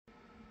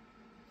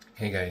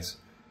Hey guys,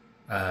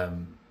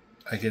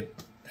 I get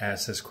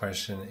asked this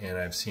question and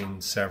I've seen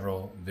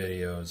several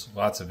videos,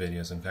 lots of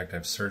videos. In fact,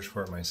 I've searched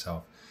for it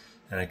myself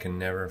and I can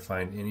never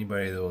find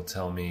anybody that will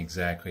tell me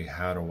exactly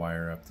how to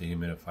wire up the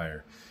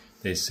humidifier.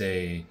 They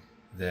say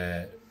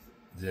that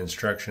the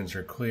instructions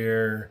are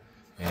clear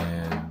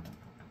and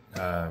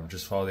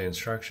just follow the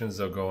instructions.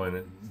 They'll go in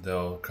and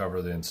they'll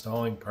cover the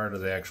installing part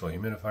of the actual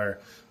humidifier,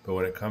 but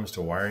when it comes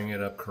to wiring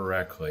it up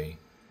correctly,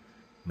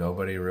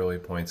 nobody really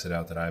points it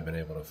out that I've been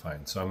able to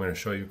find. So I'm going to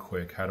show you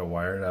quick how to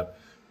wire it up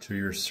to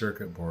your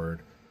circuit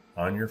board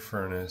on your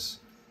furnace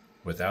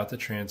without the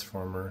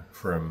transformer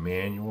for a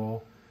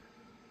manual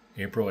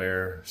April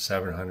Air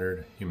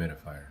 700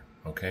 humidifier.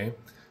 Okay,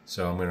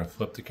 so I'm going to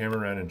flip the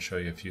camera around and show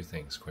you a few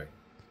things quick.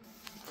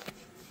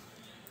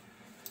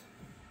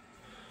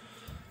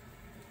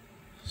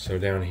 So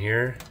down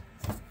here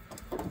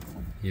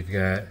you've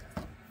got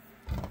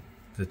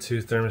the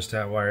two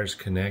thermostat wires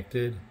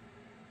connected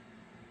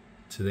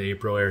to the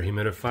April Air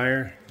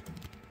humidifier.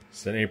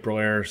 It's an April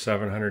Air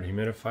 700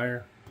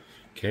 humidifier.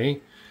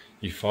 Okay,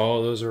 you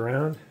follow those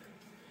around,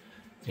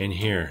 and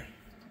here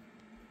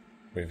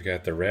we've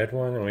got the red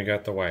one and we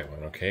got the white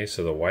one. Okay,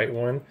 so the white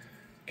one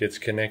gets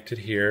connected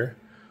here,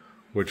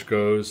 which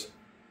goes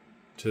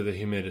to the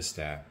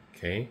humidistat.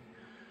 Okay,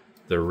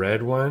 the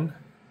red one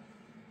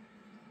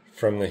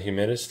from the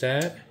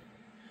humidistat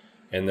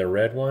and the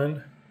red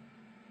one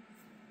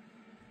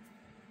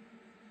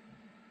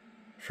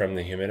from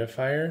the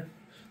humidifier,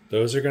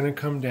 those are going to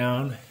come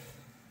down.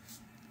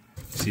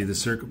 See the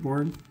circuit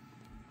board?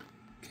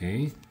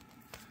 Okay.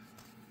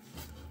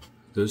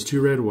 Those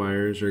two red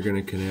wires are going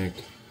to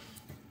connect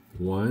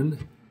one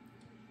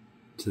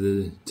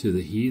to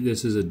the heat.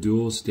 This is a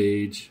dual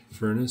stage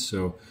furnace,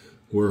 so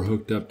we're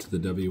hooked up to the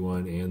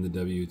W1 and the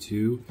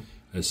W2.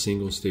 A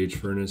single stage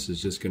furnace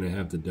is just going to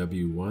have the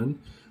W1.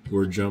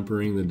 We're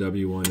jumpering the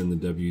W1 and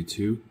the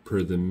W2.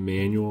 Per the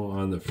manual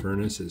on the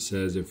furnace, it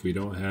says if we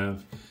don't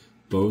have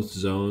both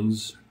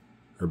zones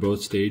or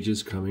both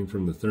stages coming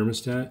from the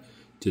thermostat,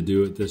 to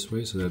do it this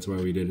way, so that's why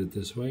we did it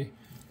this way.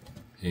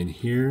 And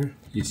here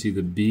you see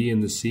the B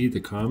and the C, the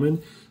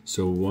common.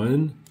 So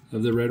one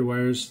of the red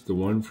wires, the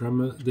one from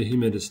the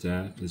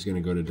humidistat, is going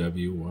to go to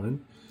W1.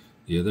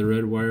 The other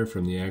red wire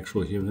from the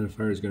actual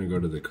humidifier is going to go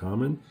to the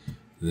common.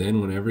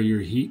 Then whenever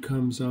your heat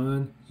comes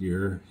on,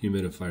 your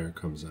humidifier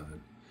comes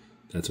on.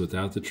 That's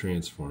without the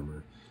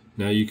transformer.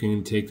 Now you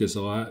can take this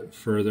a lot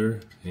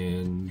further,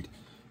 and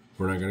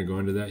we're not going to go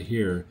into that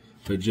here,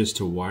 but just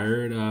to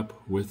wire it up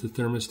with the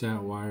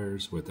thermostat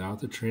wires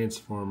without the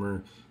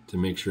transformer to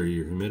make sure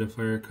your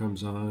humidifier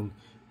comes on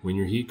when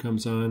your heat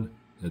comes on,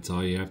 that's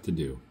all you have to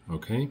do.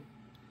 Okay?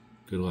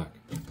 Good luck.